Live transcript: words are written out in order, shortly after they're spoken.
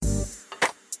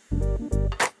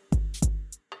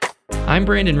I'm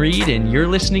Brandon Reed, and you're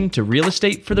listening to Real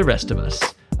Estate for the Rest of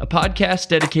Us, a podcast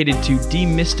dedicated to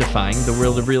demystifying the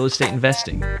world of real estate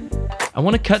investing. I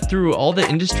want to cut through all the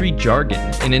industry jargon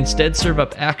and instead serve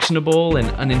up actionable and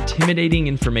unintimidating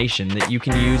information that you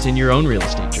can use in your own real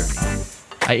estate journey.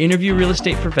 I interview real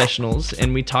estate professionals,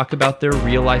 and we talk about their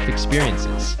real-life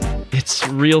experiences. It's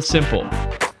real simple.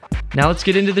 Now let's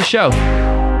get into the show.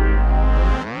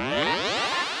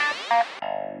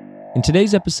 In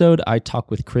today's episode, I talk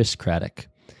with Chris Craddock.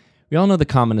 We all know the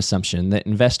common assumption that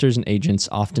investors and agents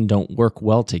often don't work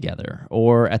well together,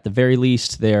 or at the very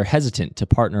least, they're hesitant to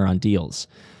partner on deals.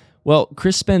 Well,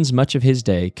 Chris spends much of his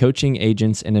day coaching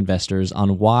agents and investors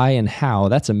on why and how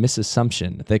that's a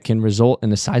misassumption that can result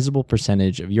in a sizable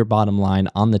percentage of your bottom line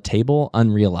on the table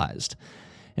unrealized.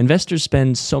 Investors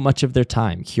spend so much of their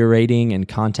time curating and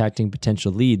contacting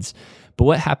potential leads, but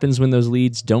what happens when those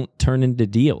leads don't turn into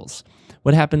deals?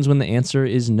 What happens when the answer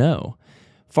is no?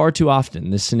 Far too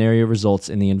often, this scenario results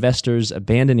in the investors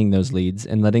abandoning those leads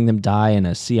and letting them die in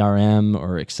a CRM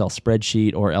or Excel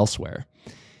spreadsheet or elsewhere.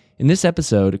 In this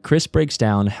episode, Chris breaks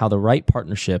down how the right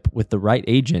partnership with the right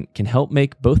agent can help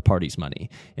make both parties money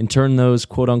and turn those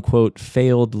quote-unquote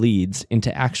failed leads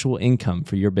into actual income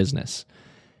for your business.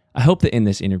 I hope that in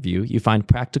this interview, you find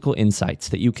practical insights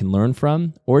that you can learn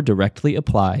from or directly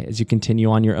apply as you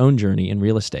continue on your own journey in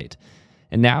real estate.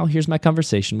 And now, here's my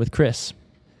conversation with Chris.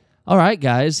 All right,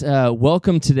 guys,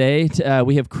 welcome today.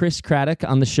 We have Chris Craddock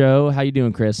on the show. How you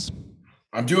doing, Chris?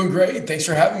 I'm doing great. Thanks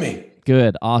for having me.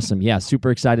 Good. Awesome. Yeah,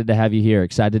 super excited to have you here.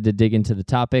 Excited to dig into the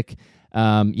topic.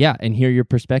 And hear your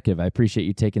perspective. I appreciate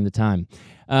you taking the time.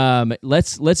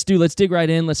 Let's dig right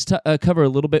in. Let's cover a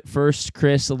little bit first,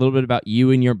 Chris, a little bit about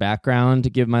you and your background to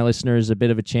give my listeners a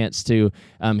bit of a chance to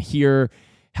hear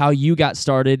how you got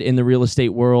started in the real estate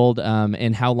world,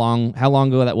 and how long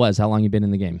ago that was, how long you've been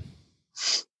in the game.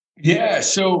 Yeah.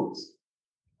 So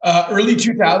early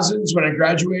 2000s, when I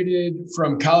graduated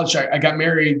from college, I got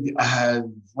married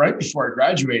right before I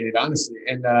graduated, honestly.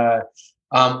 And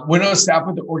went on staff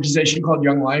with the organization called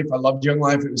Young Life. I loved Young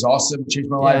Life. It was awesome. It changed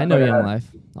my life. I know Young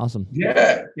Life. Awesome.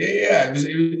 Yeah.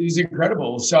 It was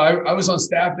incredible. So I was on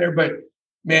staff there, but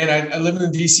man, I live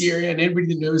in the DC area, and anybody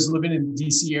that knows living in the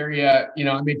DC area,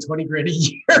 I made 20 grand a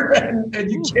year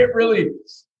and you can't really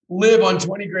live on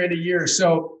 20 grand a year.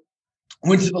 So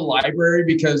went to the library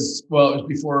because, it was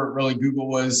before really Google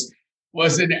was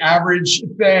an average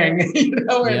thing,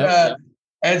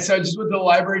 and so I just went to the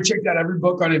library, checked out every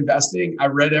book on investing. I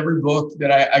read every book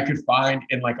that I could find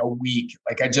in like a week.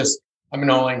 I'm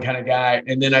an all-in kind of guy.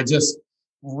 And then I just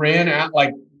went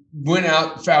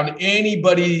out, found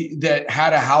anybody that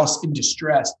had a house in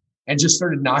distress and just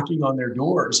started knocking on their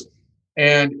doors.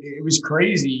 And it was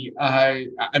crazy. I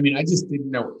just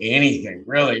didn't know anything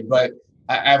really, but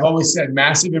I've always said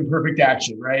massive imperfect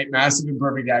action, right? Massive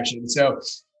imperfect action. So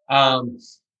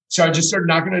I just started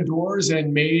knocking on doors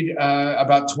and made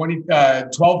about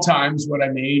 12 times what I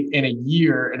made in a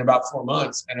year in about 4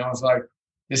 months. And I was like,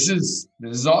 this is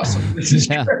awesome. This is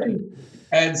great.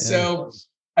 And so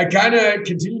I kind of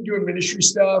continued doing ministry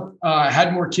stuff.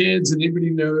 Had more kids, and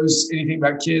anybody knows anything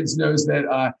about kids knows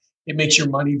that it makes your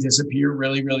money disappear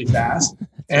really, really fast.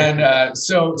 And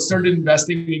so started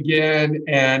investing again,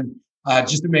 and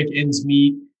just to make ends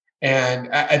meet. And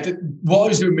while I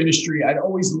was doing ministry, I'd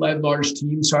always led large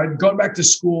teams. So I'd gone back to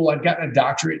school. I'd gotten a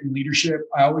doctorate in leadership.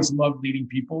 I always loved leading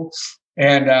people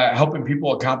and helping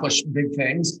people accomplish big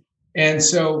things. And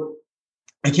so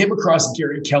I came across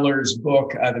Gary Keller's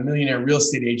book, The Millionaire Real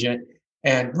Estate Agent,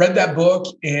 and read that book,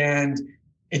 and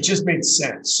it just made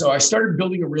sense. So I started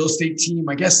building a real estate team.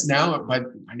 I guess by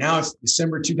now it's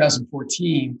December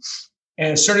 2014,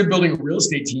 and I started building a real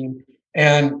estate team.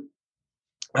 And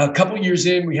a couple of years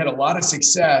in, we had a lot of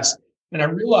success, and I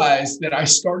realized that I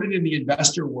started in the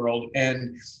investor world,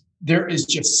 and there is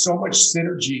just so much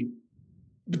synergy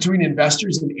between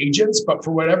investors and agents. But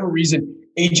for whatever reason,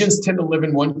 agents tend to live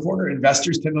in one corner,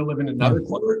 investors tend to live in another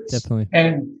corner. Definitely.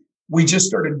 And we just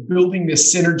started building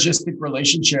this synergistic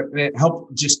relationship, and it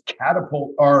helped just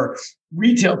catapult our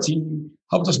retail team,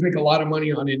 helped us make a lot of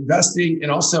money on investing,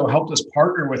 and also helped us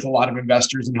partner with a lot of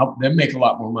investors and help them make a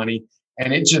lot more money.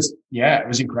 And it just, it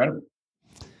was incredible.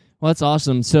 Well, that's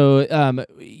awesome. So,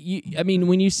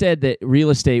 when you said that real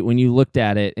estate, when you looked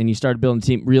at it and you started building a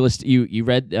team, real estate, you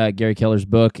read Gary Keller's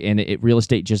book, and real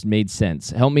estate just made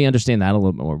sense. Help me understand that a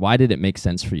little bit more. Why did it make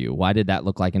sense for you? Why did that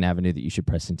look like an avenue that you should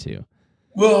press into?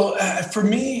 Well, for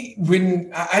me,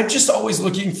 when I'm just always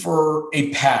looking for a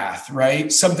path,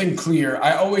 right? Something clear.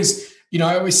 I always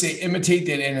say imitate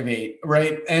then innovate,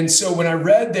 right? And so when I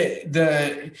read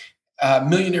the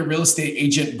Millionaire Real Estate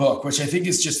Agent book, which I think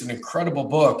is just an incredible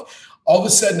book, all of a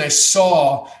sudden I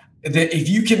saw that if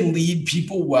you can lead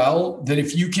people well, that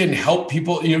if you can help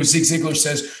people, Zig Ziglar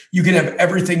says you can have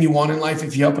everything you want in life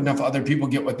if you help enough other people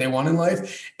get what they want in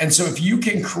life. And so if you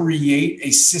can create a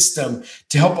system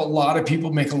to help a lot of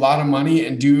people make a lot of money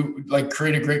and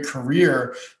create a great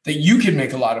career, that you can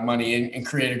make a lot of money and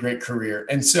create a great career.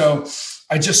 And so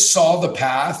I just saw the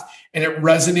path, and it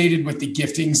resonated with the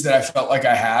giftings that I felt like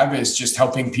I have, is just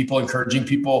helping people, encouraging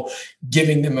people,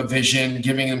 giving them a vision,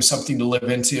 giving them something to live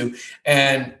into.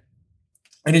 And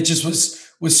it just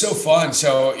was so fun.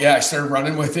 So yeah, I started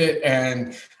running with it,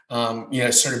 and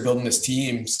started building this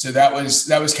team. So that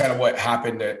was kind of what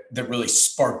happened that really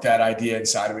sparked that idea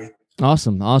inside of me.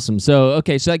 Awesome. So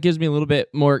that gives me a little bit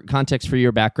more context for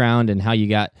your background and how you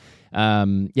got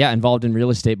involved in real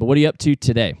estate. But what are you up to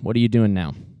today? What are you doing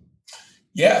now?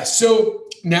 Yeah. So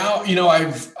now,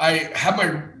 I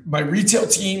have my retail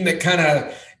team that kind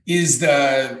of is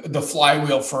the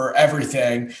flywheel for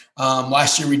everything.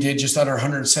 Last year we did just under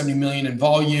 170 million in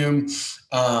volume.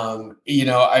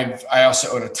 I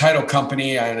also own a title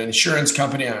company. I own an insurance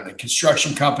company. I own a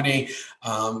construction company.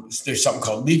 There's something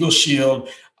called Legal Shield.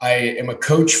 I am a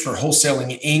coach for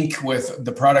Wholesaling Inc. with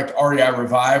the product REI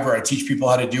Revive, where I teach people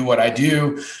how to do what I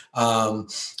do. My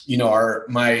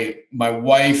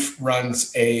wife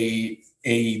runs a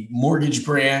mortgage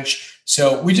branch.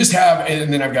 So we just have,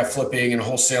 and then I've got flipping and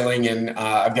wholesaling, and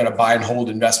I've got a buy and hold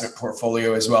investment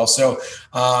portfolio as well. So,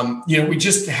 we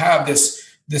just have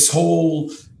this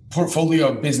whole portfolio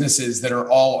of businesses that are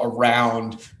all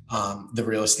around the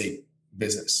real estate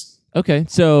business. Okay.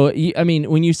 So,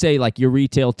 when you say like your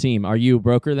retail team, are you a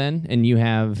broker then, and you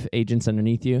have agents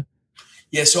underneath you?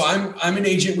 Yeah. So I'm an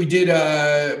agent. We did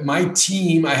my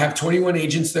team. I have 21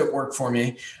 agents that work for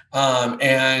me.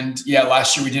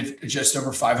 Last year we did just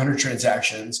over 500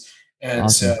 transactions. And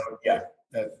awesome. So, yeah,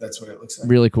 that's what it looks like.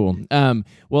 Really cool.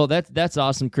 Well, that's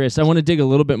awesome, Chris. I want to dig a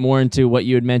little bit more into what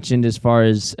you had mentioned as far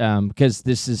as, because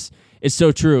it's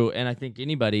so true. And I think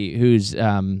anybody who's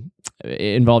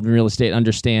involved in real estate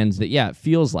understands that, it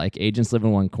feels like agents live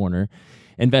in one corner,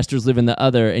 investors live in the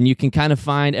other, and you can kind of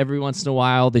find every once in a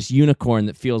while this unicorn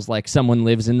that feels like someone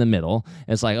lives in the middle.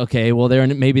 It's like, okay, well,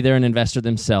 maybe they're an investor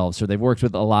themselves, or they've worked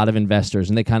with a lot of investors,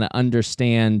 and they kind of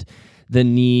understand the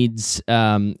needs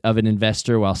of an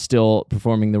investor while still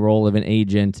performing the role of an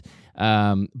agent.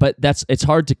 But it's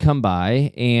hard to come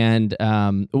by. And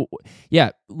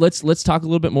let's talk a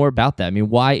little bit more about that. I mean,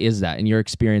 why is that? In your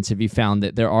experience, have you found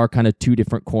that there are kind of two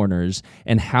different corners,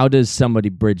 and how does somebody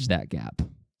bridge that gap?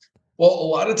 Well, a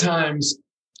lot of times,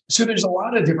 so there's a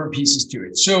lot of different pieces to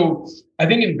it. So I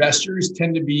think investors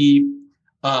tend to be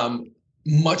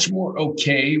much more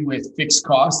okay with fixed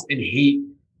costs and hate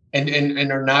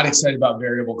and are not excited about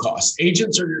variable costs.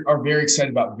 Agents are very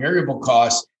excited about variable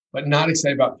costs, but not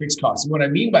excited about fixed costs. And what I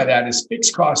mean by that is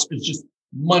fixed costs is just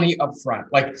money up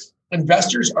front. Like,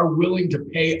 investors are willing to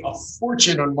pay a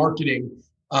fortune on marketing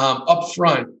up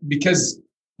front, because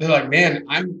they're like, man,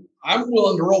 I'm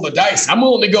willing to roll the dice. I'm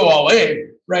willing to go all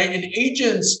in, right? And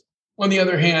agents, on the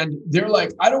other hand, they're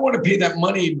like, I don't want to pay that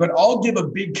money, but I'll give a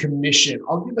big commission.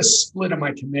 I'll give a split of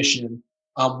my commission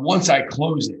once I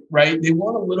close it, right? They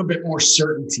want a little bit more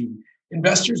certainty.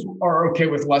 Investors are okay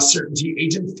with less certainty.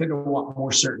 Agents tend to want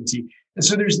more certainty. And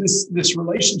so there's this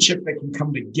relationship that can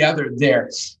come together there.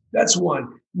 That's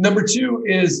one. Number two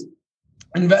is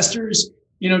investors,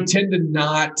 tend to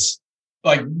not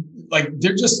like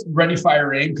they're just ready,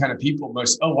 fire, aim kind of people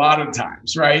a lot of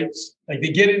times, right? Like, they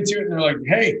get into it and they're like,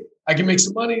 hey, I can make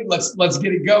some money. Let's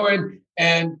get it going.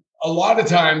 And a lot of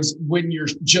times when you're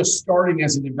just starting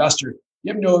as an investor,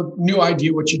 you have no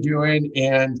idea what you're doing,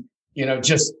 and end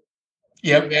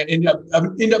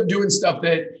up doing stuff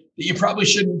that you probably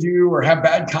shouldn't do, or have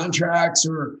bad contracts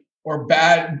or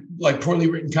bad, like, poorly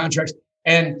written contracts.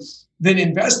 And then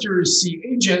investors see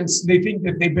agents, they think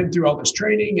that they've been through all this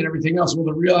training and everything else. Well,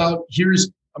 the real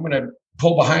I'm going to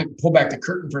pull back the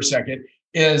curtain for a second,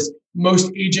 is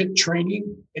most agent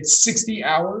training, it's 60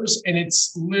 hours, and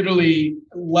it's literally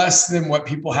less than what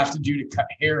people have to do to cut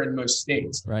hair in most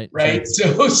states. Right.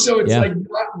 So it's like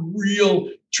not real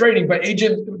training, but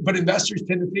investors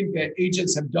tend to think that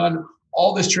agents have done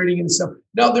all this training and stuff.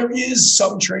 Now, there is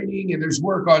some training, and there's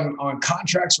work on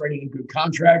contracts, writing a good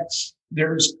contract.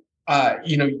 There's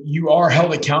you are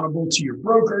held accountable to your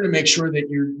broker to make sure that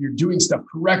you're doing stuff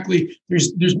correctly.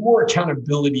 There's more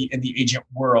accountability in the agent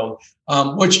world,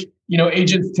 which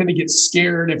agents tend to get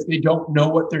scared if they don't know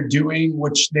what they're doing,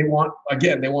 which they want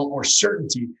more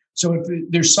certainty. So if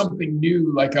there's something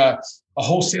new, like a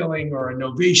wholesaling or a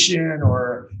novation,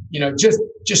 or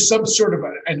just some sort of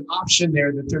an option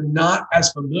there that they're not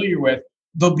as familiar with,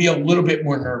 they'll be a little bit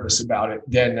more nervous about it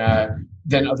than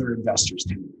other investors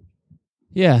do.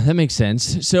 Yeah, that makes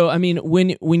sense. So, I mean,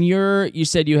 when you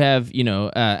said you have,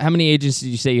 how many agents did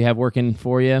you say you have working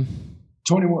for you?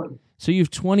 21. So you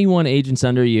have 21 agents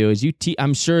under you. As you,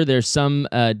 I'm sure there's some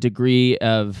degree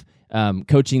of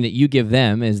coaching that you give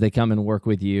them as they come and work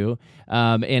with you.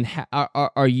 And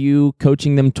are you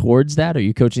coaching them towards that? Are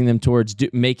you coaching them towards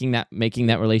making that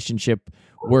relationship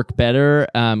work better?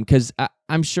 Because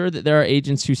I'm sure that there are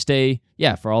agents who stay,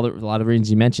 for a lot of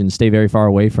reasons you mentioned, stay very far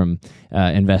away from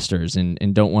investors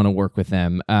and don't want to work with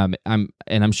them.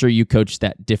 I'm sure you coach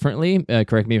that differently.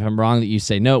 Correct me if I'm wrong. That you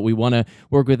say no, we want to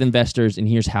work with investors, and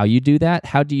here's how you do that.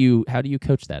 How do you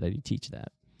coach that? How do you teach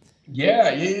that?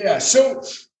 Yeah. So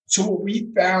what we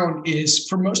found is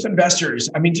for most investors,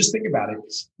 I mean, just think about it.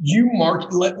 You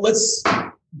market. Let's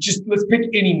pick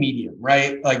any medium,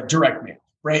 right? Like direct mail,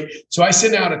 right? So I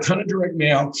send out a ton of direct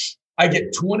mail. I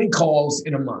get 20 calls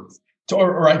in a month,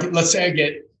 let's say I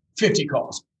get 50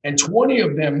 calls, and 20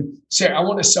 of them say, I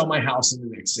want to sell my house in the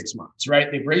next 6 months,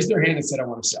 right? They've raised their hand and said, I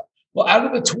want to sell. Well, out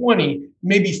of the 20,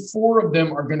 maybe 4 of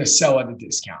them are going to sell at a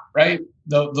discount, right?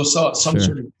 They'll sell at some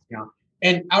sort of discount.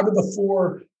 And out of the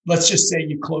 4, let's just say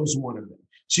you close 1 of them.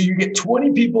 So you get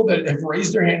 20 people that have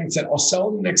raised their hand and said, I'll sell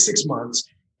in the next 6 months,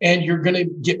 and you're going to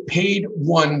get paid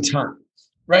 1 time,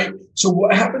 right? So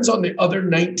what happens on the other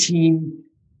 19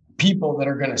 people that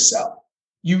are going to sell?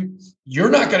 You're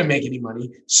not going to make any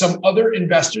money. Some other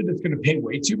investor that's going to pay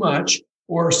way too much,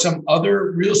 or some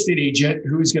other real estate agent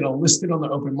who is going to list it on the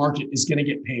open market is going to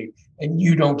get paid, and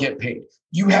you don't get paid.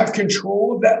 You have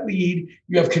control of that lead.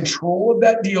 You have control of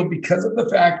that deal because of the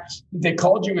fact that they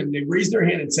called you and they raised their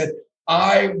hand and said,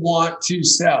 I want to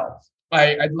sell.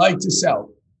 I'd like to sell,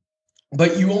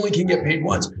 but you only can get paid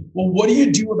once. Well, what do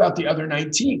you do about the other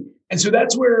 19? And so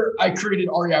that's where I created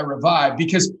REI Revive,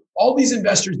 because all these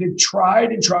investors, they've tried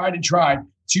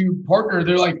to partner.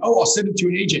 They're like, oh, I'll send it to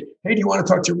an agent. Hey, do you want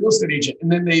to talk to a real estate agent? And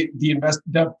then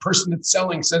the person that's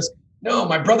selling says, no,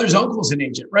 my brother's uncle's an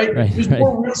agent, right? There's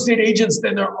more real estate agents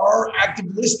than there are active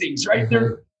listings, right?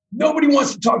 Nobody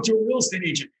wants to talk to a real estate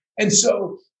agent. And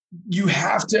so you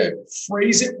have to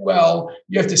phrase it well.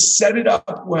 You have to set it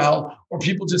up well, or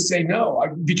people just say no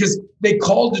because they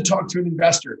called to talk to an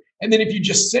investor. And then if you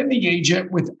just send the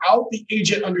agent without the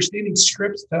agent understanding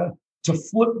scripts to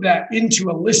flip that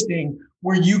into a listing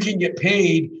where you can get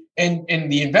paid and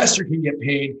the investor can get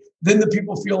paid, then the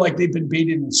people feel like they've been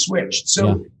baited and switched.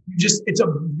 So it's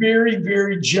a very,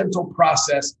 very gentle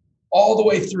process all the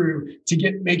way through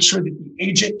to make sure that the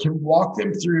agent can walk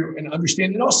them through and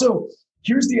understand. And also,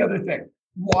 here's the other thing.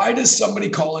 Why does somebody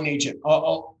call an agent?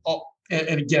 I'll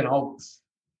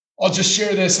just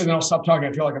share this and then I'll stop talking.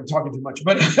 I feel like I'm talking too much.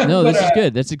 But no, this is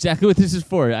good. That's exactly what this is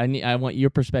for. I want your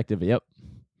perspective. Yep.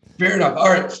 Fair enough. All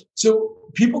right. So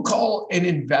people call an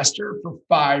investor for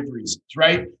 5 reasons,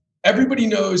 right? Everybody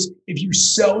knows if you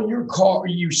sell your car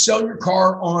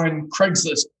on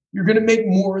Craigslist, you're going to make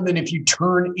more than if you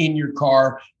turn in your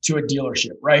car to a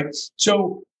dealership, right?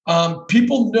 So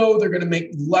people know they're going to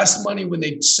make less money when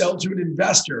they sell to an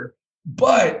investor,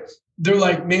 but they're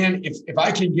like, man, if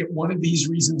I can get one of these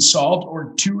reasons solved,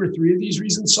 or 2 or 3 of these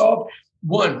reasons solved,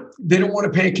 1, they don't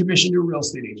want to pay a commission to a real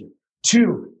estate agent.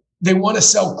 2, they want to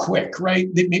sell quick, right?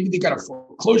 Maybe they got a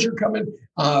foreclosure coming,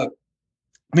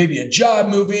 maybe a job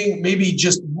moving, maybe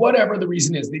just whatever the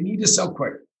reason is, they need to sell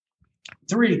quick.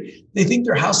 3, they think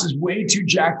their house is way too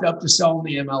jacked up to sell in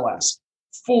the MLS.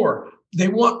 4, they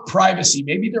want privacy.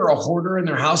 Maybe they're a hoarder and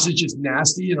their house is just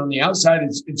nasty, and on the outside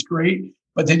it's great,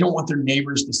 but they don't want their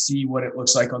neighbors to see what it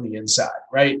looks like on the inside,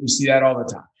 right? You see that all the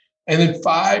time. And then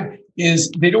 5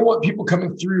 is they don't want people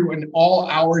coming through in all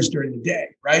hours during the day,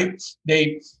 right?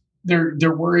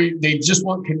 They're worried. They just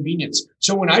want convenience.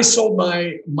 So when I sold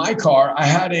my car, I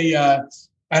had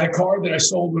a car that I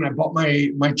sold when I bought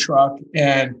my truck,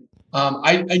 and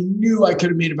I knew I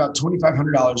could have made about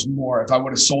 $2,500 more if I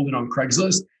would have sold it on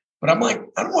Craigslist. But I'm like,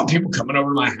 I don't want people coming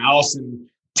over to my house and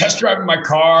test driving my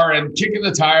car and kicking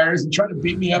the tires and trying to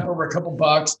beat me up over a couple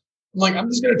bucks. I'm like, I'm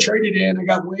just going to trade it in. I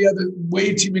got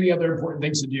way too many other important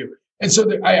things to do. And so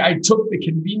I took the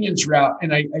convenience route,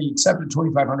 and I accepted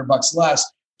 $2,500 less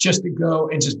just to go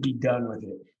and just be done with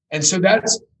it. And so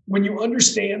that's when you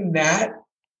understand that,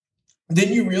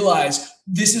 then you realize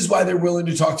this is why they're willing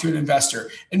to talk to an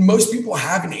investor. And most people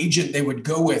have an agent they would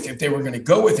go with if they were going to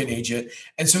go with an agent.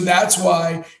 And so that's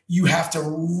why you have to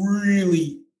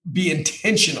really be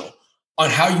intentional on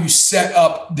how you set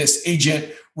up this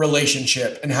agent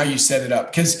relationship and how you set it up.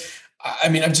 Because I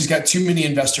mean, I've just got too many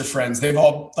investor friends. They've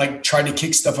all like tried to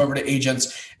kick stuff over to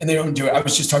agents and they don't do it. I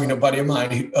was just talking to a buddy of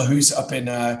mine who's up in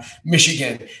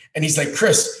Michigan, and he's like,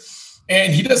 Chris,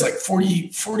 And he does like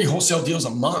 40 wholesale deals a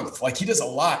month. Like he does a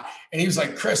lot. And he was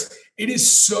like, Chris, it is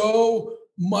so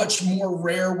much more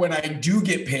rare when I do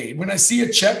get paid. When I see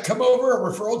a check come over, a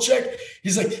referral check,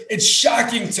 he's like, it's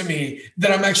shocking to me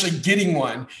that I'm actually getting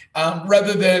one,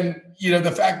 rather than,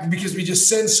 the fact, because we just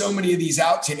send so many of these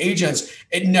out to agents,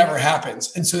 it never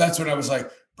happens. And so that's when I was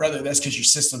like, brother, that's because your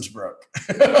system's broke.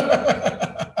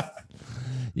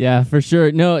 Yeah, for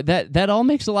sure. No, that all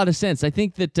makes a lot of sense. I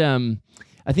think that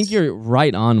I think you're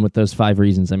right on with those 5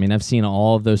 reasons. I mean, I've seen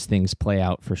all of those things play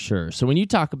out for sure. So when you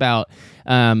talk about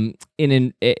an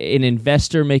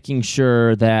investor making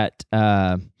sure that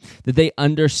that they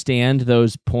understand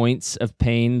those points of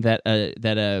pain that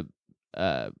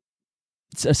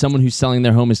someone who's selling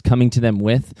their home is coming to them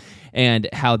with, and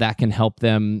how that can help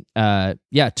them,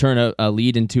 turn a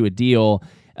lead into a deal.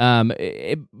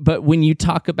 But when you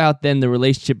talk about then the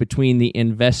relationship between the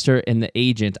investor and the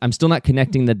agent, I'm still not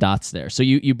connecting the dots there. So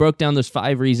you broke down those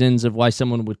 5 reasons of why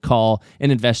someone would call an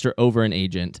investor over an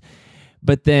agent.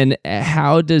 But then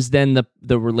how does then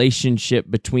the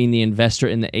relationship between the investor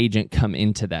and the agent come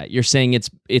into that? You're saying it's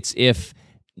if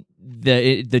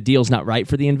the deal's not right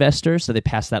for the investor, so they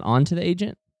pass that on to the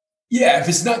agent? Yeah, if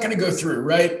it's not going to go through,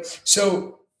 right?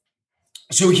 So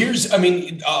here's,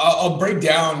 I'll break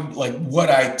down like what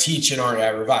I teach in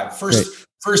REI Revive.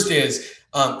 First is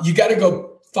you got to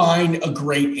go find a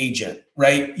great agent,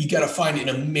 right? You got to find an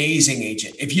amazing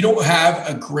agent. If you don't have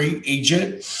a great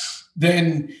agent,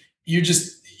 then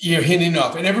you're hitting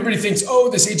off. And everybody thinks, oh,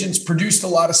 this agent's produced a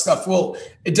lot of stuff. Well,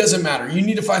 it doesn't matter. You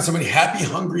need to find somebody happy,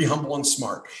 hungry, humble, and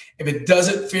smart. If it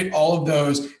doesn't fit all of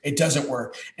those, it doesn't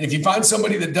work. And if you find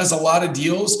somebody that does a lot of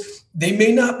deals, they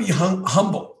may not be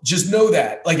humble. Just know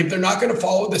that. Like if they're not going to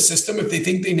follow the system, if they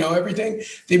think they know everything,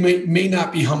 they may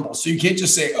not be humble. So you can't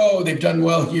just say, oh, they've done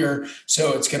well here,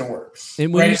 so it's going to work.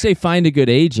 And when you say find a good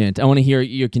agent, I want to hear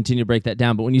you continue to break that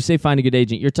down. But when you say find a good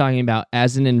agent, you're talking about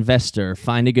as an investor,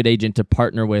 find a good agent to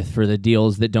partner with for the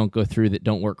deals that don't go through, that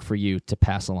don't work for you, to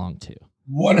pass along to.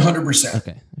 100%.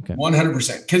 Okay.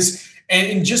 100%.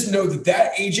 And just know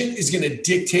that agent is going to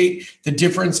dictate the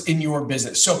difference in your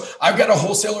business. So I've got a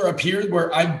wholesaler up here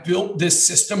where I built this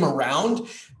system around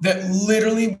that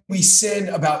literally we send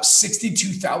about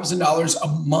 $62,000 a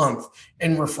month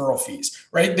in referral fees,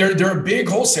 right? They're a big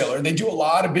wholesaler. They do a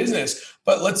lot of business,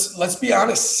 but let's be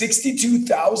honest,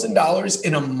 $62,000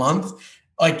 in a month,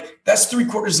 like that's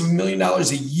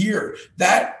 $750,000 a year.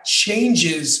 That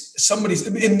changes somebody's,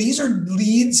 and these are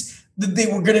leads that they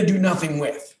were going to do nothing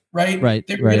with. Right.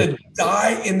 They're going to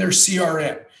die in their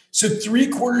CRM. So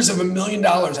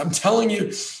 $750,000, I'm telling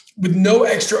you, with no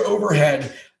extra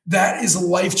overhead, that is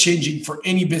life-changing for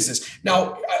any business.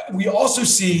 Now, we also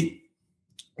see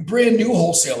brand new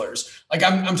wholesalers. Like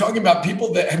I'm talking about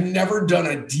people that have never done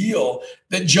a deal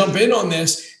that jump in on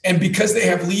this. And because they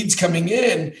have leads coming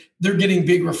in, they're getting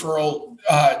big referral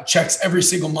checks every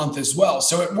single month as well.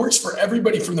 So it works for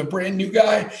everybody from the brand new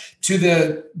guy to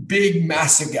the big,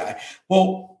 massive guy.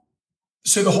 Well,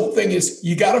 so the whole thing is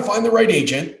you got to find the right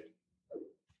agent.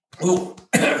 Oh,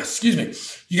 excuse me.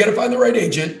 You got to find the right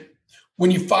agent.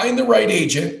 When you find the right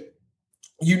agent,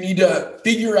 you need to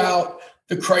figure out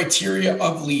the criteria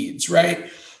of leads,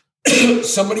 right?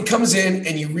 Somebody comes in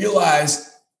and you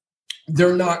realize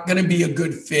they're not going to be a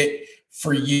good fit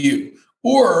for you.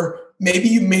 Or maybe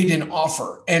you made an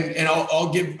offer, and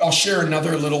I'll share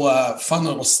another little fun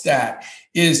little stat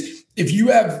is if you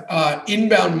have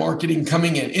inbound marketing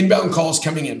coming in, inbound calls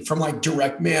coming in from like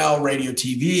direct mail, radio,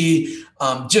 TV,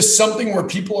 just something where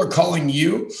people are calling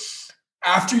you,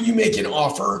 after you make an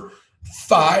offer,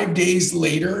 5 days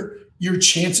later, your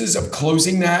chances of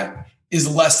closing that is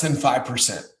less than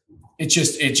 5%. It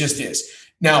just is.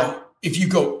 Now, if you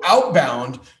go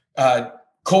outbound,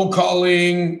 cold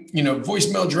calling,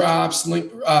 voicemail drops,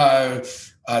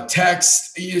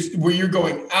 text, where you're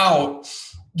going out,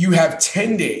 you have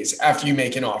 10 days after you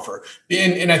make an offer.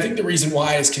 And I think the reason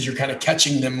why is because you're kind of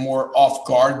catching them more off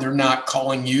guard. They're not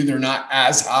calling you. They're not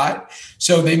as hot.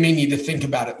 So they may need to think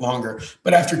about it longer.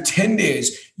 But after 10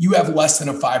 days, you have less than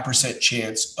a 5%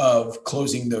 chance of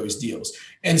closing those deals.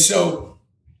 And so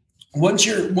once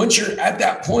you're at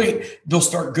that point, they'll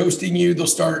start ghosting you. They'll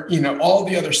start, all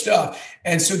the other stuff.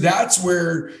 And so that's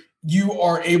where you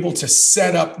are able to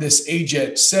set up this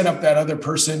agent, set up that other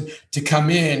person to come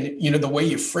in, the way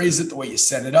you phrase it, the way you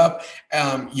set it up.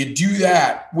 You do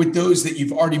that with those that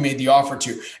you've already made the offer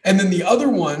to. And then the other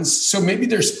ones, so maybe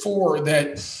there's 4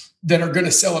 that are going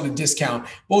to sell at a discount.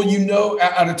 Well,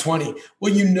 out of 20,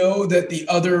 that the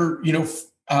other,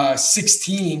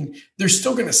 16, they're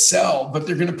still going to sell, but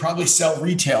they're going to probably sell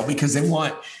retail because they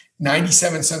want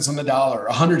 97 cents on the dollar,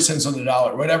 100 cents on the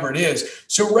dollar, whatever it is.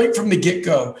 So right from the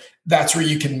get-go, that's where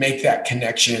you can make that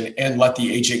connection and let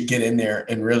the agent get in there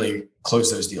and really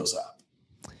close those deals up.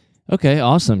 Okay,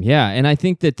 awesome. Yeah, and I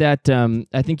think that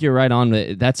I think you're right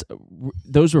on. That's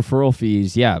those referral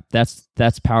fees. Yeah,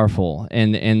 that's powerful,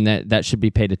 and that should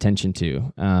be paid attention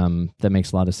to. That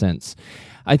makes a lot of sense.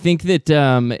 I think that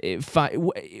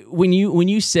when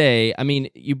you say, I mean,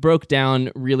 you broke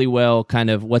down really well kind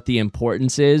of what the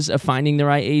importance is of finding the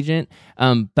right agent.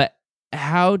 But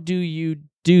how do you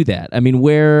do that? I mean,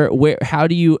 how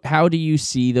do you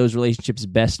see those relationships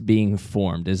best being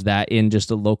formed? Is that in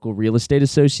just a local real estate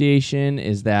association?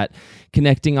 Is that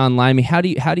connecting online? I mean, how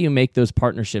do you make those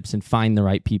partnerships and find the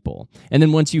right people? And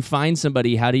then once you find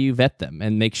somebody, how do you vet them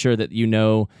and make sure that you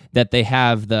know that they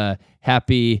have the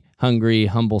happy, hungry,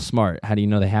 humble, smart? How do you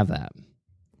know they have that?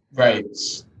 Right.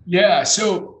 Yeah.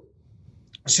 So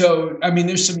I mean,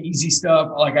 there's some easy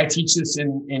stuff. Like I teach this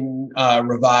in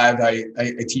Revive. I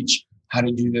teach how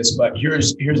to do this, but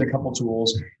here's a couple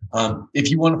tools.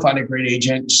 If you want to find a great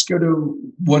agent, just go to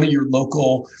one of your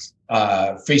local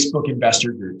Facebook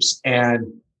investor groups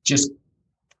and just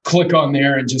click on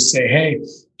there and just say, hey,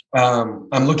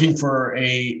 I'm looking for an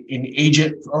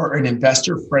agent or an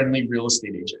investor friendly real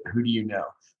estate agent. Who do you know?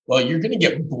 Well, you're going to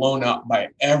get blown up by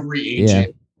every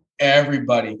agent,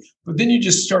 everybody. But then you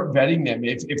just start vetting them.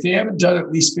 If they haven't done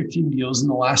at least 15 deals in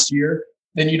the last year,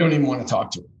 then you don't even want to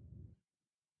talk to them.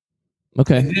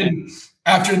 Okay. And then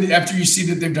after you see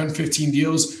that they've done 15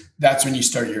 deals, that's when you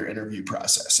start your interview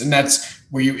process. And that's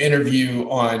where you interview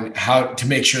on how to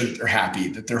make sure that they're happy,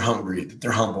 that they're hungry, that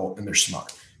they're humble, and they're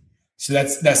smart. So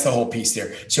that's the whole piece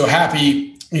there. So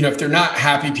happy, if they're not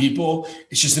happy people,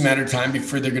 it's just a matter of time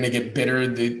before they're going to get bitter.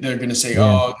 They're going to say,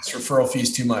 oh, this referral fee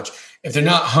is too much. If they're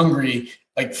not hungry,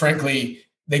 like frankly,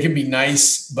 they can be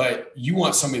nice, but you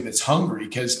want somebody that's hungry,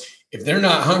 because if they're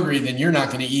not hungry, then you're not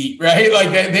going to eat, right? Like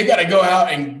they got to go out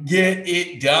and get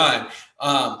it done.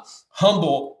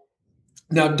 Humble.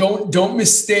 Now, don't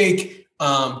mistake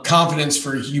confidence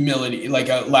for humility, like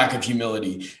a lack of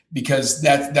humility, because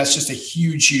that's just a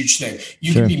huge thing.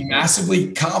 You can be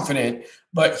massively confident,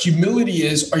 but humility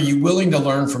is: are you willing to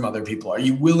learn from other people? Are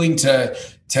you willing to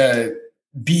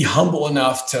be humble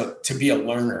enough to be a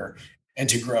learner and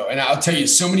to grow? And I'll tell you,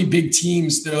 so many big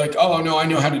teams, they're like, oh no, I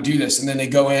know how to do this. And then they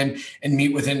go in and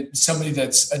meet with somebody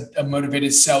that's a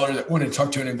motivated seller that wanted to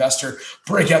talk to an investor,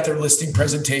 break out their listing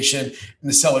presentation. And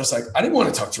the seller's like, I didn't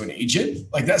want to talk to an agent.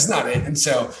 Like, that's not it. And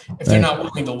so if they're not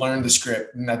willing to learn the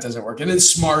script, then that doesn't work. And then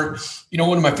smart,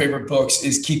 one of my favorite books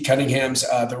is Keith Cunningham's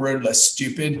The Road Less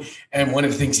Stupid. And one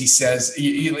of the things he says,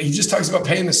 he just talks about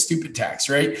paying the stupid tax,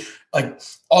 right? Like,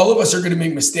 all of us are going to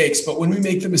make mistakes, but when we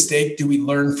make the mistake, do we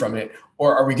learn from it?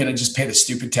 Or are we going to just pay the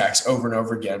stupid tax over and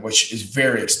over again, which is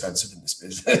very expensive in this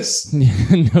business?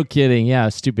 No kidding. Yeah,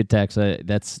 stupid tax. I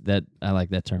like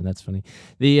that term. That's funny.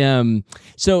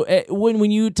 So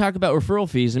when you talk about referral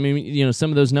fees, I mean,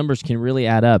 some of those numbers can really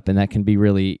add up, and that can be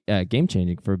really game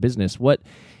changing for a business.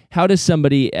 How does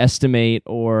somebody estimate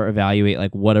or evaluate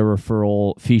like what a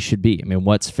referral fee should be? I mean,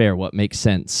 what's fair? What makes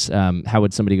sense? How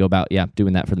would somebody go about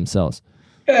doing that for themselves?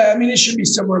 Yeah, I mean, it should be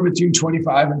somewhere between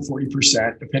 25 and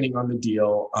 40%, depending on the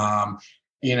deal. And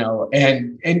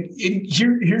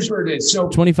here's where it is. So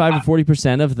 25 or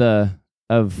 40%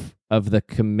 of the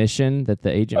commission that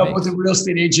the agent makes? What the real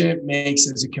estate agent makes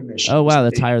as a commission. Oh, wow,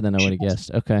 that's higher than I would have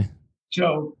guessed. Okay.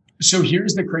 So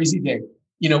here's the crazy thing.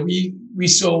 We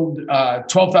sold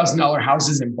 $12,000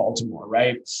 houses in Baltimore,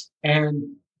 right? And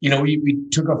we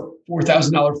took a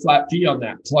 $4,000 flat fee on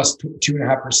that, plus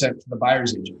 2.5% for the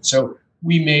buyer's agent. So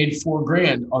we made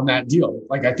 $4,000 on that deal.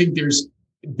 Like, I think there's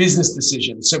business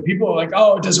decisions. So people are like,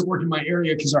 oh, it doesn't work in my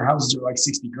area because our houses are like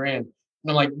 $60,000. And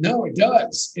I'm like, no, it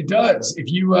does. It does.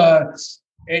 If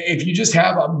you just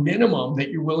have a minimum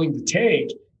that you're willing to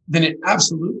take, then it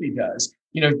absolutely does.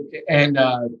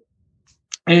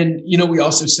 And we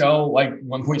also sell like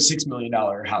 $1.6 million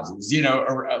houses,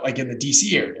 or like in the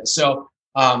DC area. So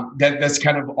that's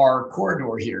kind of our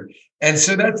corridor here. And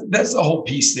so that's the whole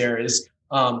piece there is,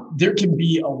 there can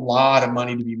be a lot of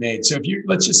money to be made. So if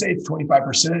let's just say it's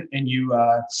 25% and you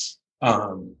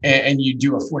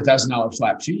do a $4,000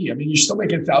 flat fee, I mean, you're still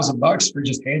making $1,000 for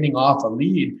just handing off a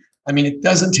lead. I mean, it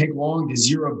doesn't take long to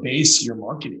zero base your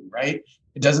marketing, right?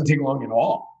 It doesn't take long at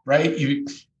all, right?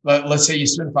 Let's say you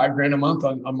spend $5,000 a month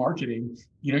on marketing,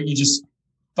 you just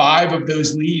 5 of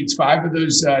those leads, 5 of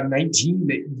those 19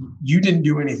 that you didn't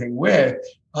do anything with,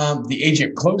 the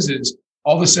agent closes.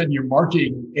 All of a sudden your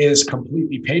marketing is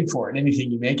completely paid for and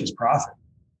anything you make is profit.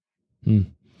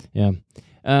 Yeah.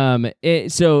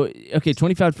 Okay,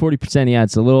 25 to 40%. Yeah,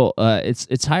 it's a little,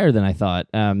 it's higher than I thought.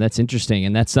 That's interesting.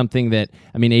 And that's something that,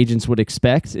 I mean, agents would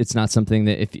expect. It's not something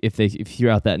that if you threw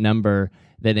out that number,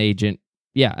 that agent,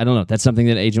 yeah, I don't know. That's something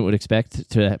that an agent would expect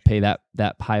to pay that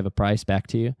high of a price back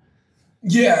to you.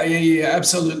 Yeah,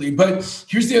 absolutely. But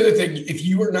here's the other thing. If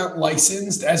you are not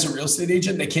licensed as a real estate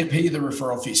agent, they can't pay you the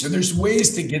referral fee. So there's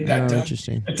ways to get that done.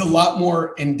 Interesting. It's a lot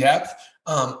more in depth.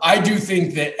 I do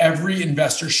think that every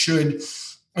investor should,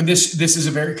 and this is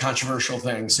a very controversial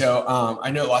thing. So I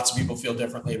know lots of people feel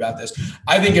differently about this.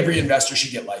 I think every investor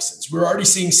should get licensed. We're already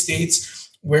seeing states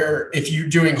where if you're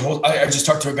doing I just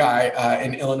talked to a guy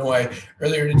in Illinois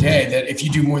earlier today that if you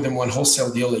do more than one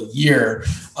wholesale deal a year,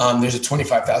 there's a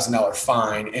 $25,000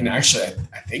 fine. And actually,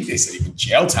 I think they said even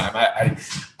jail time.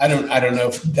 I don't know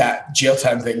if that jail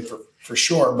time thing for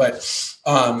sure, but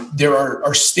there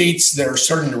are states that are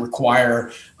starting to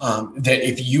require that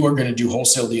if you are going to do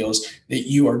wholesale deals, that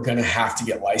you are going to have to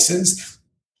get licensed.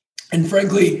 And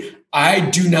frankly, I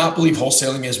do not believe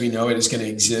wholesaling as we know it is going to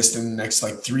exist in the next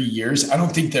 3 years. I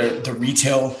don't think the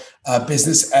retail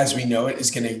business as we know it is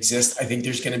going to exist. I think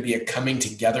there's going to be a coming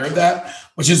together of that,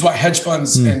 which is why hedge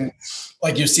funds and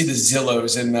you see the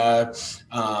Zillows and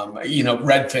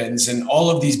Redfins and all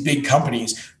of these big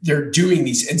companies, they're doing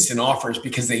these instant offers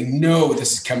because they know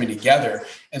this is coming together.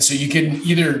 And so you can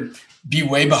either be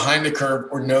way behind the curve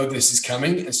or know this is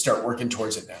coming and start working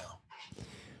towards it now.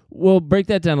 Well, break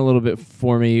that down a little bit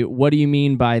for me. What do you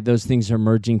mean by those things are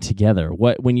merging together?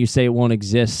 When you say it won't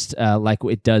exist like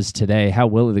it does today, how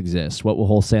will it exist? What will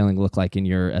wholesaling look like in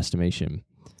your estimation?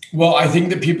 Well, I think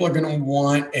that people are going to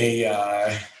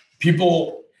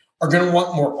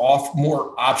want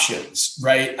more options,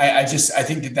 right? I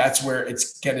think that's where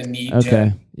it's going to need.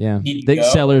 Okay, the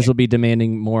sellers will be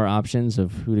demanding more options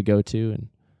of who to go to and.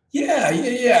 Yeah.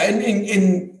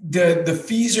 And the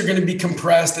fees are going to be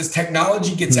compressed as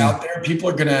technology gets out there. People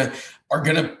are going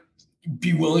to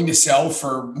be willing to sell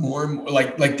for more and more.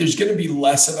 Like there's going to be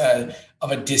less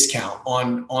of a discount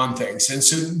on things. And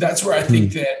so that's where I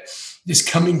think that this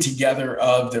coming together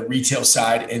of the retail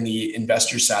side and the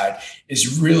investor side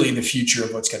is really the future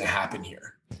of what's going to happen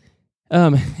here.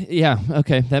 Yeah.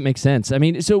 Okay. That makes sense. I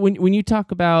mean, so when you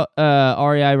talk about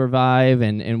REI Revive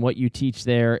and what you teach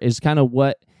there is kind of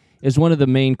what is one of the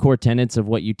main core tenets of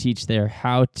what you teach there,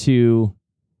 how to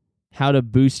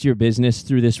boost your business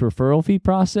through this referral fee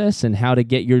process and how to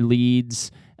get your leads.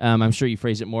 I'm sure you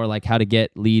phrase it more like how to get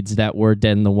leads that were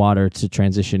dead in the water to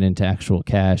transition into actual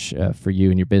cash for you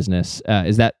and your business.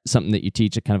 Is that something that you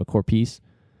teach, a kind of a core piece?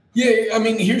 Yeah, I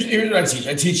mean, here's what I teach.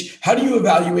 I teach how do you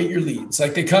evaluate your leads?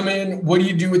 Like they come in, what do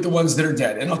you do with the ones that are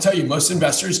dead? And I'll tell you, most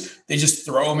investors, they just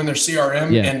throw them in their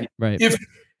CRM.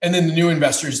 And then the new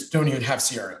investors don't even have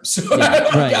CRM. So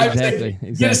exactly.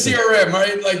 Get a CRM,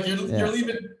 right? Like you're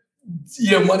leaving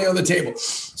money on the table.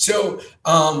 So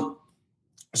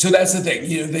that's the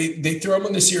thing. They throw them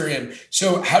on the CRM.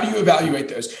 So how do you evaluate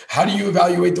those? How do you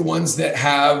evaluate the ones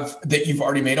that you've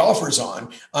already made offers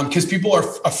on? Because people are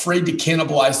afraid to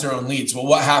cannibalize their own leads. Well,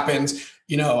 what happens?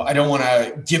 I don't want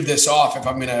to give this off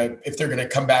if they're going to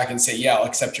come back and say, yeah, I'll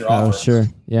accept your offer. Oh, sure.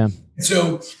 Yeah.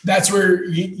 So that's where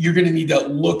you're going to need to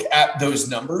look at those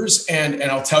numbers. And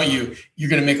I'll tell you, you're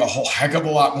going to make a whole heck of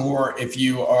a lot more if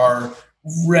you are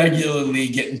regularly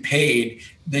getting paid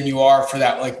than you are for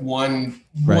that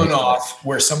one-off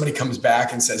where somebody comes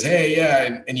back and says, hey,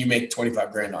 yeah, and you make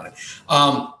 25 grand on it.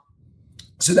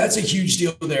 So that's a huge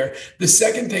deal there. The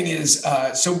second thing is,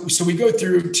 so we go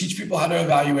through, teach people how to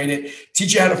evaluate it,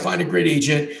 teach you how to find a great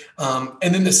agent.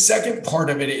 And then the second part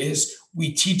of it is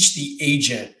we teach the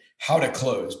agent how to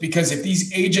close, because if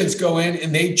these agents go in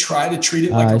and they try to treat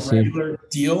it like a regular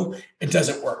deal, it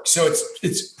doesn't work. So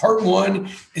it's part one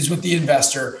is with the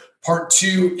investor. Part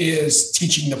two is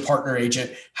teaching the partner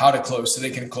agent how to close so they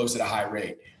can close at a high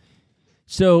rate.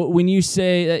 So when you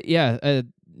say,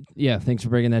 thanks for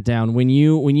breaking that down. When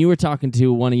you were talking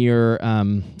to one of your,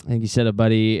 I think you said a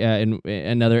buddy in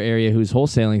another area who's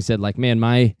wholesaling said like, man,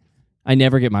 I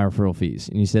never get my referral fees.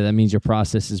 And you said that means your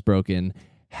process is broken.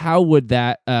 How would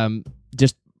that,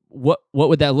 what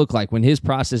would that look like when his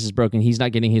process is broken? He's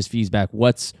not getting his fees back.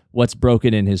 What's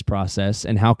broken in his process,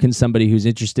 and how can somebody who's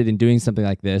interested in doing something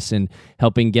like this and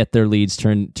helping get their leads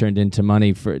turned into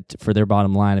money for their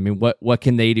bottom line? I mean, what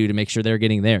can they do to make sure they're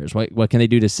getting theirs? What can they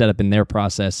do to set up in their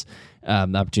process the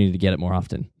opportunity to get it more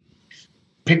often?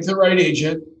 Pick the right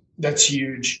agent. That's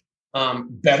huge.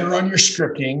 Better on your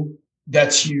scripting.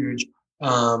 That's huge.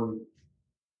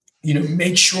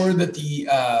 Make sure that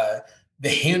the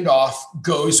handoff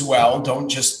goes well. Don't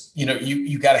just,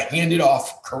 you got to hand it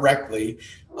off correctly.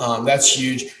 That's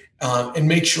huge. and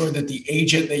make sure that the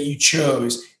agent that you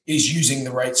chose is using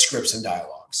the right scripts and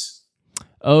dialogues.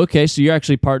 Okay, so you're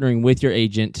actually partnering with your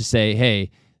agent to say, hey,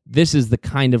 this is the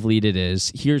kind of lead it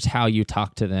is. Here's how you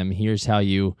talk to them. Here's how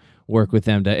you work with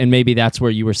them and maybe that's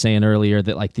where you were saying earlier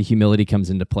that like the humility comes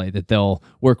into play, that they'll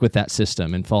work with that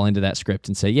system and fall into that script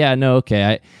and say, yeah, no,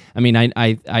 okay. I mean,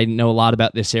 I know a lot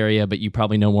about this area, but you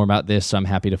probably know more about this. So I'm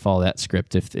happy to follow that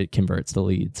script if it converts the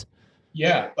leads.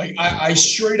 Yeah. Like I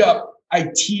straight up, I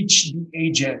teach the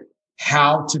agent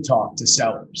how to talk to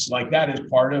sellers. Like that is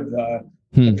part of the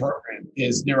program.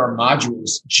 Is there are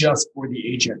modules just for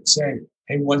the agent saying,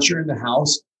 hey, once you're in the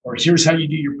house, or here's how you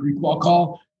do your pre-qual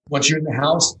call. Once you're in the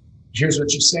house, here's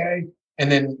what you say.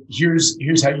 And then here's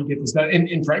how you get this done.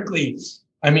 And frankly,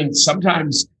 I mean,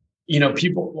 sometimes,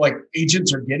 people like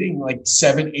agents are getting like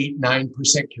 7, 8,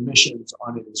 9% commissions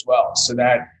on it as well. So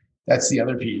that's the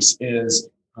other piece is,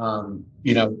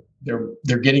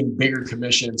 they're getting bigger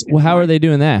commissions. Well, how are they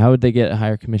doing that? How would they get a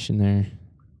higher commission there?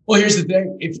 Well, here's the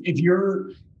thing.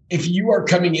 If you are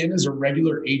coming in as a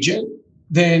regular agent,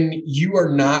 then you are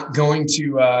not going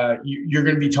to, you're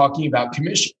going to be talking about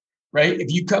commission, right? If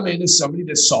you come in as somebody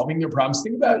that's solving their problems,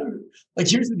 think about it. Like,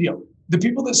 here's the deal. The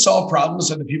people that solve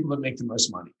problems are the people that make the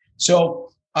most money.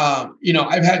 So,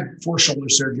 I've had 4 shoulder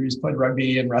surgeries, played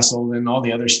rugby and wrestled and all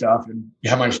the other stuff, and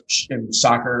have my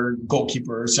soccer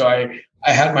goalkeeper. So I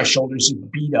had my shoulders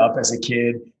beat up as a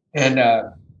kid, and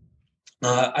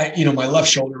my left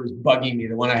shoulder was bugging me.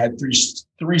 The one I had three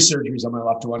surgeries on my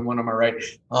left one on my right.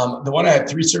 The one I had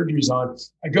 3 surgeries on,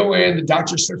 I go in, the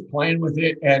doctor starts playing with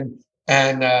it and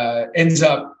ends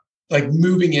up like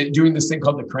moving it, doing this thing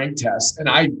called the crank test. And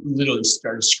I literally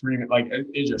started screaming, like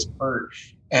it just hurt.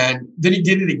 And then he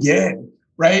did it again,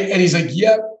 right? And he's like,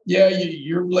 yep, yeah,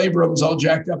 your labrum's all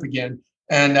jacked up again.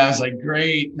 And I was like,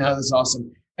 great, now that's awesome.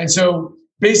 And so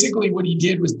basically what he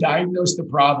did was diagnose the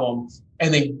problem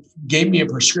and then gave me a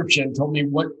prescription, told me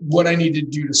what I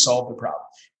needed to do to solve the problem.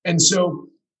 And so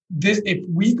if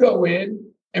we go in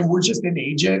and we're just an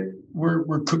agent, we're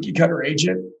cookie cutter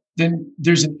agent, then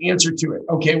there's an answer to it.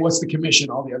 Okay, what's the commission?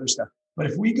 All the other stuff. But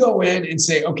if we go in and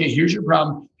say, okay, here's your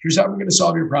problem. Here's how we're going to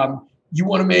solve your problem. You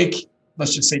want to make,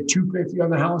 let's just say $250 on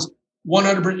the house,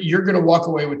 100%, you're going to walk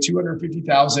away with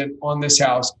 $250,000 on this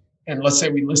house. And let's say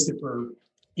we list it for,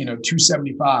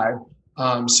 $275.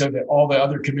 So that all the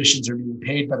other commissions are being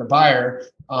paid by the buyer.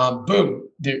 Boom,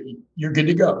 you're good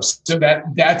to go. So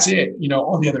that's it.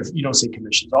 All the other, you don't say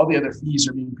commissions, all the other fees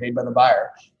are being paid by the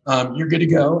buyer. You're good to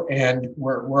go, and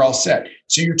we're all set.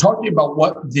 So you're talking about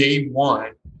what they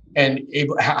want and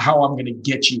how I'm going to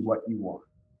get you what you want.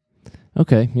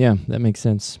 Okay, yeah, that makes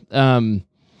sense.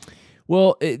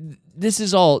 This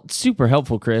is all super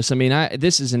helpful, Chris. I mean,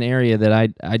 this is an area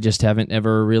that I just haven't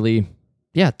ever really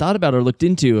thought about or looked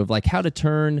into, of like how to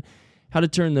turn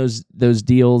those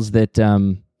deals that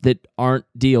aren't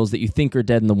deals that you think are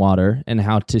dead in the water, and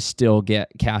how to still get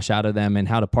cash out of them, and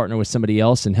how to partner with somebody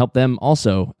else and help them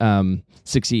also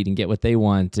succeed and get what they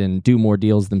want and do more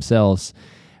deals themselves.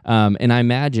 And I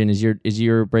imagine as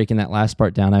you're breaking that last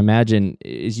part down, I imagine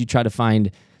as you try to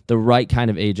find the right kind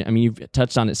of agent. I mean, you've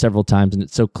touched on it several times, and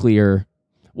it's so clear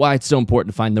why it's so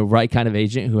important to find the right kind of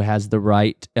agent who has the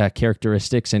right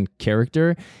characteristics and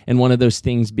character. And one of those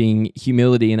things being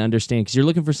humility and understanding, because you're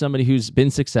looking for somebody who's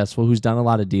been successful, who's done a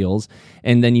lot of deals,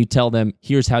 and then you tell them,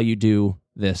 here's how you do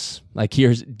this. Like,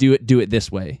 do it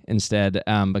this way instead,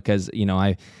 because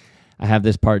I have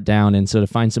this part down. And so to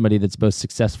find somebody that's both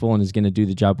successful and is going to do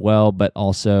the job well, but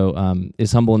also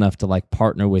is humble enough to like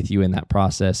partner with you in that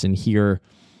process and hear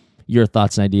your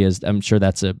thoughts and ideas, I'm sure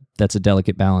that's a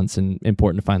delicate balance and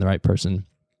important to find the right person.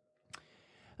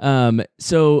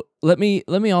 So let me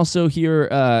also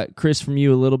hear, Chris, from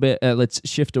you a little bit. Let's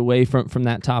shift away from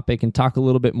that topic and talk a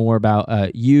little bit more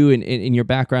about you and your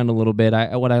background a little bit.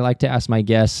 What I like to ask my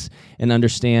guests and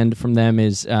understand from them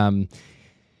is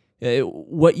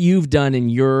what you've done in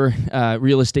your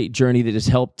real estate journey that has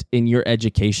helped in your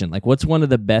education. Like, what's one of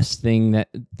the best things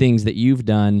that you've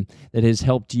done that has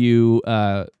helped you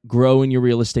grow in your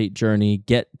real estate journey,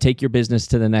 take your business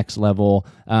to the next level?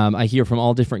 I hear from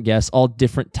all different guests, all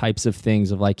different types of things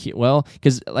of like, well,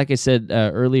 because like I said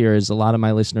earlier, is a lot of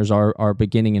my listeners are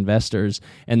beginning investors,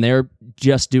 and they're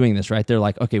just doing this, right? They're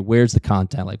like, okay, where's the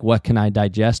content? Like, what can I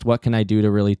digest? What can I do to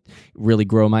really, really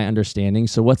grow my understanding?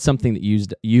 So what's something that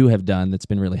you have done that's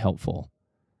been really helpful?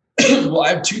 Well, I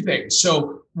have 2 things.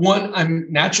 So one, I'm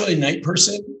naturally a night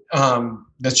person.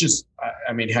 That's just,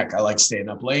 I mean, heck, I like staying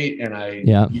up late and I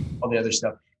do all the other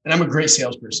stuff. And I'm a great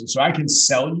salesperson. So I can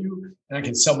sell you and I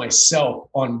can sell myself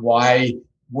on why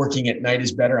working at night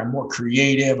is better. I'm more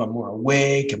creative. I'm more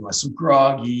awake. I'm less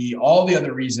groggy, all the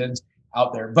other reasons.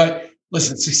 out there. But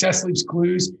listen, success leaves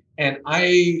clues. And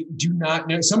I do not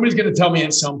know, somebody's going to tell me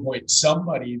at some point,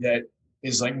 somebody that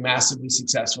is like massively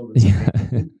successful,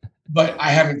 but I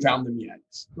haven't found them yet.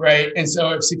 Right. And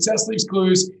so if success leaves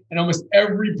clues, and almost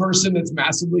every person that's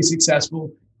massively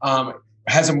successful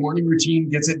has a morning routine,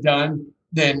 gets it done,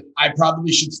 then I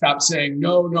probably should stop saying,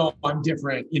 no, I'm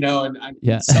different, and I'm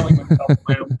selling myself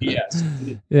my own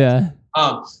BS. Yeah.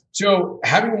 So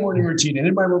having a morning routine, and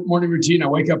in my morning routine, I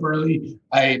wake up early.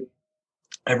 I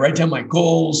write down my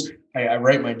goals. I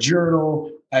write my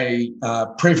journal. I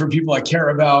pray for people I care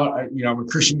about. I'm a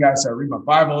Christian guy, so I read my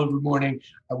Bible every morning.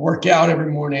 I work out every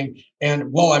morning,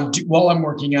 and while I'm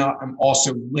working out, I'm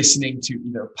also listening to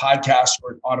either a podcast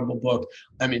or an audible book.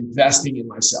 I'm investing in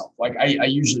myself. Like I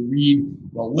usually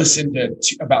listen to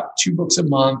about 2 books a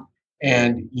month,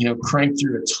 and crank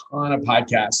through a ton of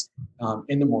podcasts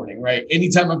in the morning. Right,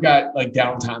 anytime I've got like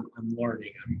downtime, I'm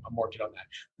learning. I'm working on that.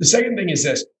 The second thing is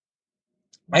this.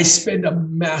 I spend a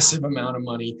massive amount of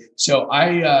money. So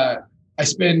I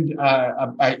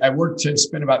work to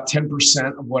spend about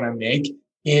 10% of what I make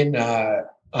in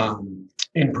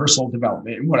personal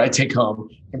development and what I take home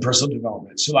in personal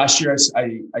development. So last year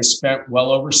I spent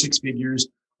well over 6 figures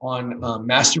on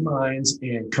masterminds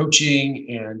and coaching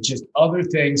and just other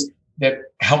things that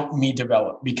help me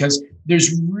develop, because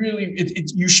there's really,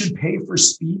 you should pay for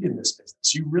speed in this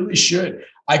business. You really should.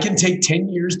 I can take 10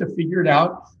 years to figure it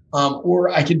out. Or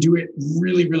I can do it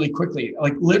really, really quickly.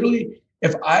 Like literally,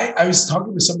 if I was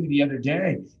talking with somebody the other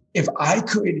day, if I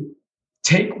could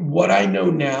take what I know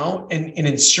now and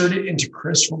insert it into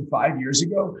Chris from 5 years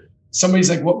ago, somebody's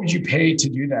like, what would you pay to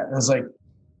do that? And I was like,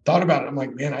 thought about it. I'm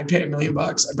like, man, I'd pay $1 million.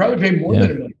 I'd probably pay more than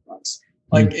 $1 million.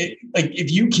 Like,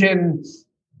 if you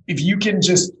can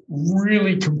just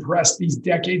really compress these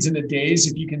decades into days,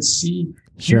 if you can see,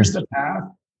 here's the path.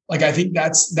 Like, I think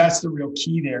that's the real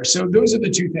key there. So those are the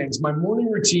 2 things: my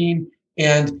morning routine,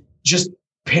 and just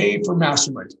pay for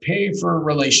masterminds, pay for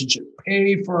relationships,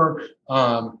 pay for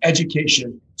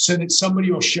education, so that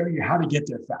somebody will show you how to get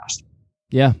there faster.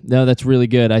 Yeah, no, that's really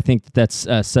good. I think that's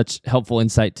such helpful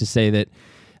insight to say that,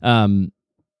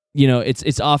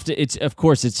 of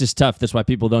course, it's just tough. That's why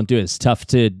people don't do it. It's tough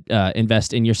to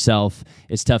invest in yourself.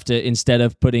 It's tough to, instead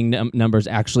of putting numbers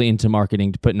actually into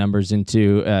marketing, to put numbers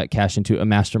into cash into a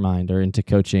mastermind or into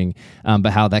coaching,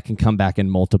 but how that can come back in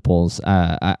multiples.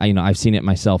 I've seen it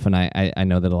myself, and I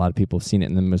know that a lot of people have seen it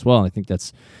in them as well. And I think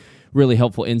that's really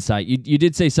helpful insight. You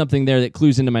did say something there that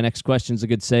clues into my next question. Is a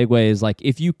good segue. Is like,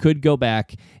 if you could go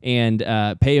back and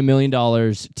pay $1 million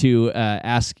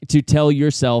to tell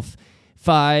yourself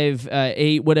 5,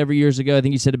 8, whatever years ago, I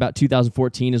think you said about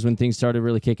 2014 is when things started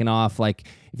really kicking off. Like,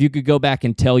 if you could go back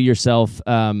and tell yourself,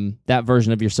 that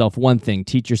version of yourself, one thing,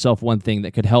 teach yourself one thing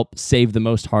that could help save the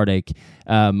most heartache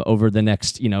over the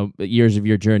next, years of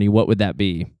your journey, what would that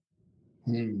be?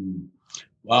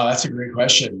 Wow, that's a great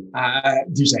question.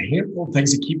 There's a handful of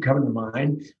things that keep coming to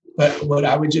mind, but what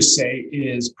I would just say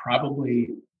is probably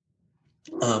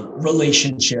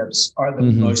relationships are the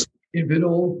most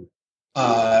pivotal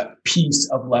piece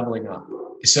of leveling up.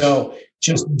 So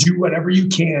just do whatever you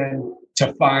can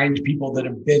to find people that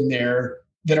have been there,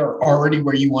 that are already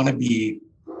where you want to be,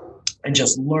 and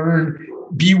just learn,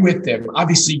 be with them.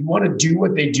 Obviously, you want to do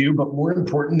what they do, but more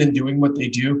important than doing what they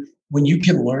do, when you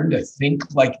can learn to think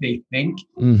like they think,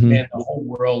 man, the whole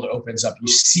world opens up. You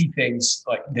see things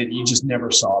like that you just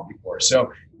never saw before.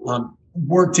 So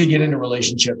work to get into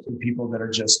relationships with people that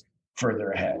are just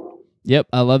further ahead. Yep,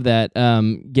 I love that.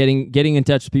 Getting in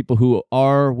touch with people who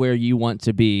are where you want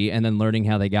to be, and then learning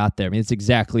how they got there. I mean, it's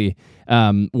exactly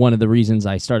one of the reasons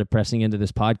I started pressing into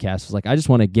this podcast. Was like, I just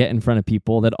want to get in front of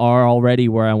people that are already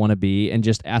where I want to be, and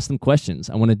just ask them questions.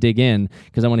 I want to dig in,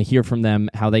 because I want to hear from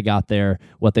them how they got there,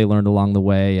 what they learned along the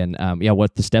way, and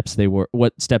what steps they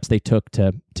took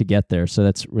to get there. So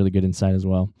that's really good insight as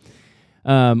well.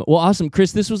 Well, awesome,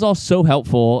 Chris. This was all so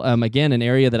helpful. Again, an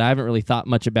area that I haven't really thought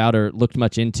much about or looked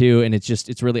much into, and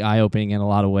it's really eye-opening in a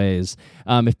lot of ways.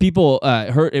 If people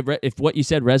if what you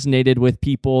said resonated with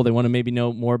people, they want to maybe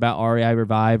know more about REI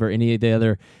Revive or any of the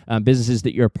other businesses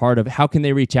that you're a part of, how can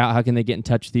they reach out? How can they get in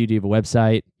touch with you? Do you have a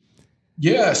website?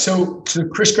 Yeah, so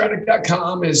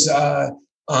chriscraddock.com is I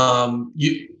have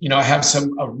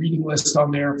a reading list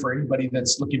on there for anybody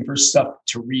that's looking for stuff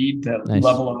to read to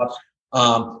level up.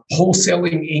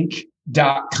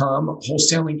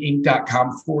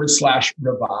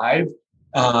 wholesalinginc.com/revive.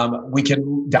 We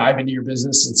can dive into your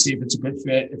business and see if it's a good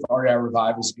fit, if REI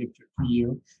Revive is a good fit for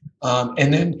you.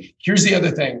 And then here's the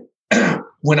other thing.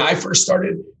 When I first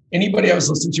started, anybody I was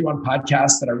listening to on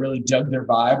podcasts that I really dug their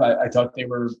vibe, I thought they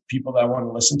were people that I wanted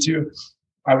to listen to.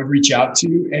 I would reach out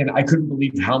to, and I couldn't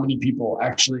believe how many people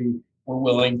actually were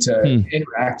willing to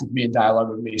interact with me and dialogue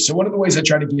with me. So one of the ways I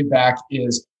try to give back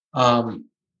is, if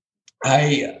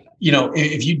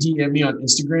you DM me on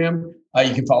Instagram,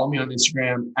 you can follow me on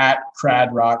Instagram at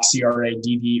Craddock,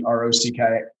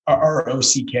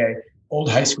 CRADDROCK, old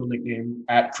high school nickname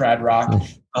at Craddock.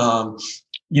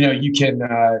 You can,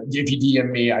 if you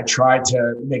DM me, I try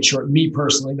to make sure, me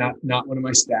personally, not one of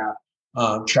my staff,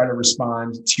 try to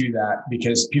respond to that,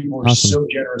 because people are so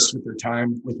generous with their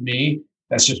time with me.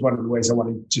 That's just one of the ways I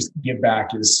want to just give back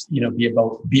is, be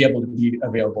able to be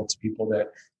available to people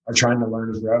that are trying to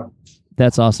learn and grow.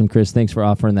 That's awesome, Chris. Thanks for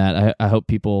offering that. I hope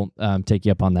people take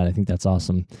you up on that. I think that's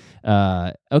awesome.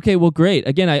 Okay, well, great.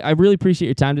 Again, I really appreciate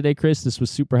your time today, Chris. This was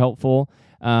super helpful.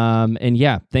 And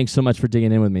yeah, thanks so much for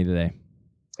digging in with me today.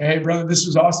 Hey, brother, this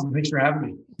was awesome. Thanks for having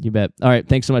me. You bet. All right.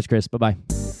 Thanks so much, Chris. Bye-bye.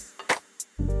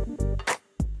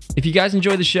 If you guys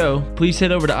enjoy the show, please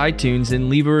head over to iTunes and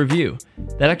leave a review.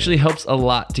 That actually helps a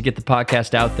lot to get the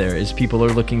podcast out there as people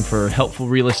are looking for helpful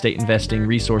real estate investing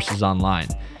resources online.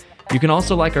 You can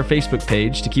also like our Facebook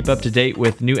page to keep up to date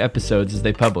with new episodes as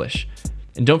they publish.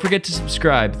 And don't forget to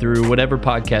subscribe through whatever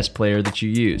podcast player that you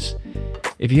use.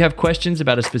 If you have questions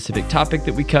about a specific topic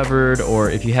that we covered, or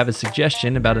if you have a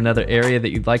suggestion about another area that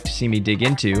you'd like to see me dig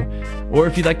into, or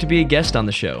if you'd like to be a guest on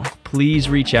the show, please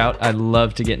reach out. I'd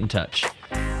love to get in touch.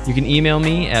 You can email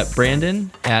me at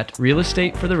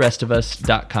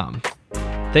brandon@realestatefortherestofus.com.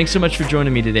 Thanks so much for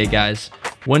joining me today, guys.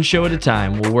 One show at a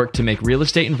time, we'll work to make real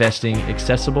estate investing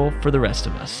accessible for the rest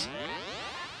of us.